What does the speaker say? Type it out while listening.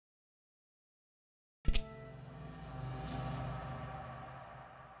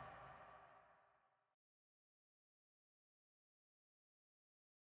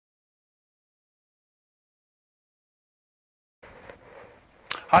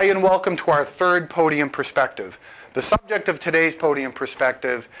Hi, and welcome to our third Podium Perspective. The subject of today's Podium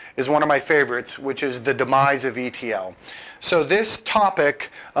Perspective is one of my favorites, which is the demise of ETL. So this topic,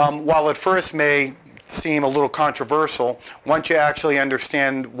 while at first may seem a little controversial, once you actually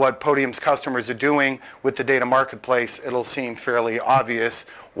understand what Podium's customers are doing with the data marketplace, it'll seem fairly obvious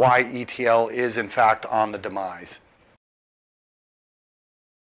why ETL is in fact on the demise.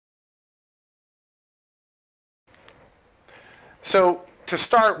 So to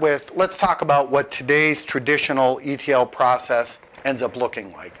start with, let's talk about what today's traditional ETL process ends up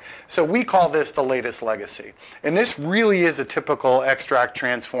looking like. So we call this the latest legacy. And this really is a typical extract,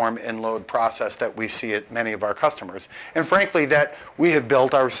 transform, and load process that we see at many of our customers. And frankly, that we have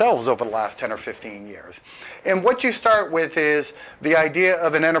built ourselves over the last 10 or 15 years. And what you start with is the idea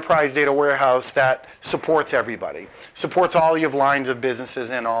of an enterprise data warehouse that supports everybody, supports all your lines of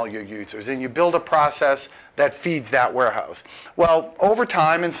businesses and all your users. And you build a process that feeds that warehouse. Well, over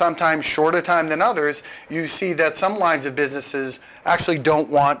time, and sometimes shorter time than others, you see that some lines of businesses actually don't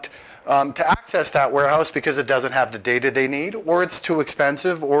want to access that warehouse because it doesn't have the data they need, or it's too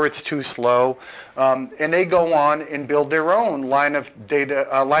expensive, or it's too slow, and they go on and build their own line of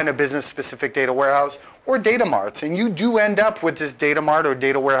business specific data warehouse or data marts, and you do end up with this data mart or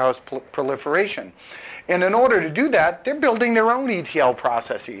data warehouse proliferation. And in order to do that, they're building their own ETL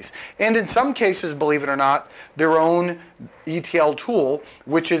processes. And in some cases, believe it or not, their own ETL tool,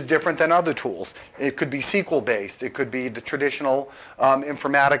 which is different than other tools. It could be SQL-based. It could be the traditional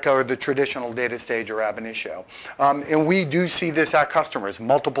Informatica or the traditional data stage or ab initio. And we do see this at customers.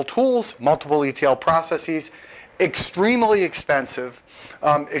 Multiple tools, multiple ETL processes, extremely expensive,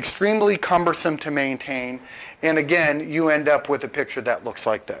 extremely cumbersome to maintain. And again, you end up with a picture that looks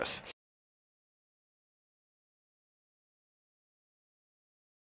like this.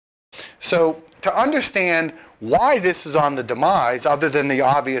 So to understand why this is on the demise, other than the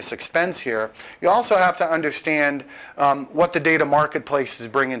obvious expense here, you also have to understand what the data marketplace is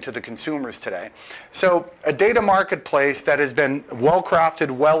bringing to the consumers today. So a data marketplace that has been well-crafted,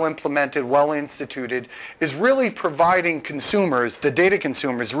 well-implemented, well-instituted is really providing consumers, the data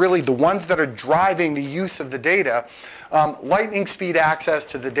consumers, really the ones that are driving the use of the data, lightning speed access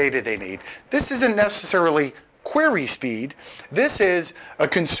to the data they need. This isn't necessarily query speed. This is a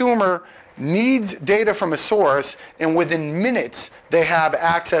consumer needs data from a source, and within minutes they have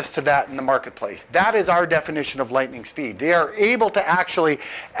access to that in the marketplace. That is our definition of lightning speed. They are able to actually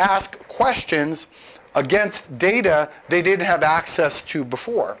ask questions against data they didn't have access to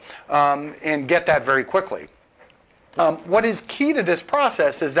before, and get that very quickly. What is key to this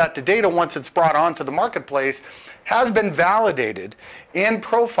process is that the data, once it's brought onto the marketplace, has been validated and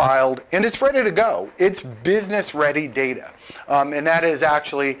profiled, and it's ready to go. It's business-ready data. And that is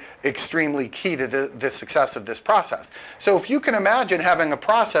actually extremely key to the success of this process. So if you can imagine having a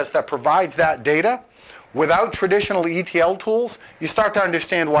process that provides that data without traditional ETL tools, you start to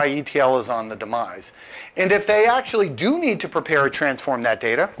understand why ETL is on the demise. And if they actually do need to prepare or transform that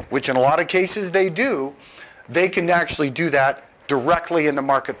data, which in a lot of cases they do, they can actually do that directly in the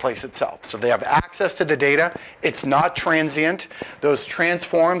marketplace itself. So they have access to the data. It's not transient. Those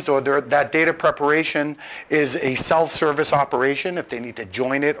transforms or that data preparation is a self-service operation if they need to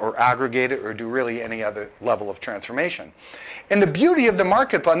join it or aggregate it or do really any other level of transformation. And the beauty of the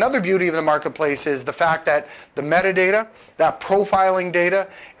marketplace, another beauty of the marketplace is the fact that the metadata, that profiling data,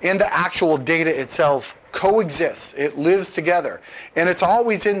 and the actual data itself coexists. It lives together. And it's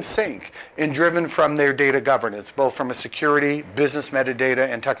always in sync and driven from their data governance, both from a security, business metadata,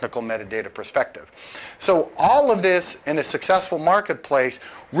 and technical metadata perspective. So all of this in a successful marketplace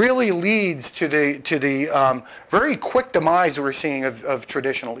really leads to the very quick demise we're seeing of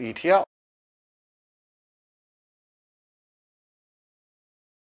traditional ETL.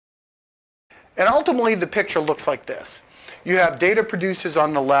 And ultimately, the picture looks like this. You have data producers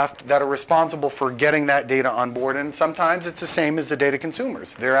on the left that are responsible for getting that data on board, and sometimes it's the same as the data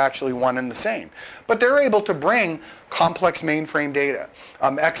consumers. They're actually one and the same. But they're able to bring complex mainframe data,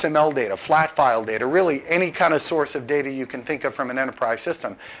 XML data, flat file data, really any kind of source of data you can think of from an enterprise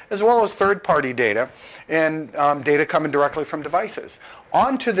system, as well as third-party data and data coming directly from devices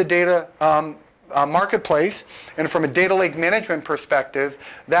onto the data marketplace. And from a data lake management perspective,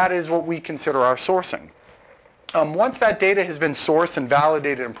 that is what we consider our sourcing. Once that data has been sourced and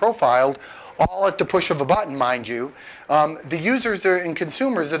validated and profiled, all at the push of a button, mind you, the users and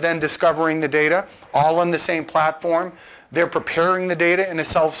consumers are then discovering the data all on the same platform. they're preparing the data in a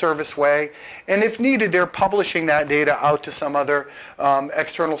self-service way, and if needed, they're publishing that data out to some other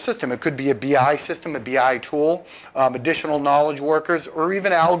external system. It could be a BI system, a BI tool, additional knowledge workers, or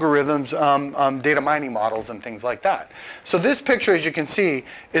even algorithms, data mining models, and things like that. So this picture, as you can see,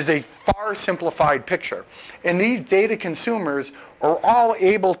 is a far simplified picture. And these data consumers are all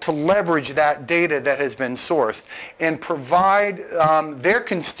able to leverage that data that has been sourced and provide their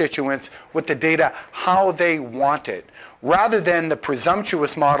constituents with the data how they want it, rather than the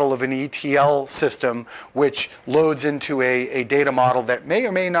presumptuous model of an ETL system which loads into a data model that may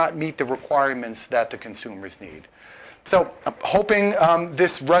or may not meet the requirements that the consumers need. So I'm hoping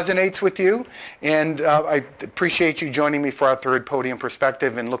this resonates with you, and I appreciate you joining me for our third podium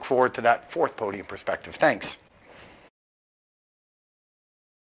perspective and look forward to that fourth podium perspective. Thanks.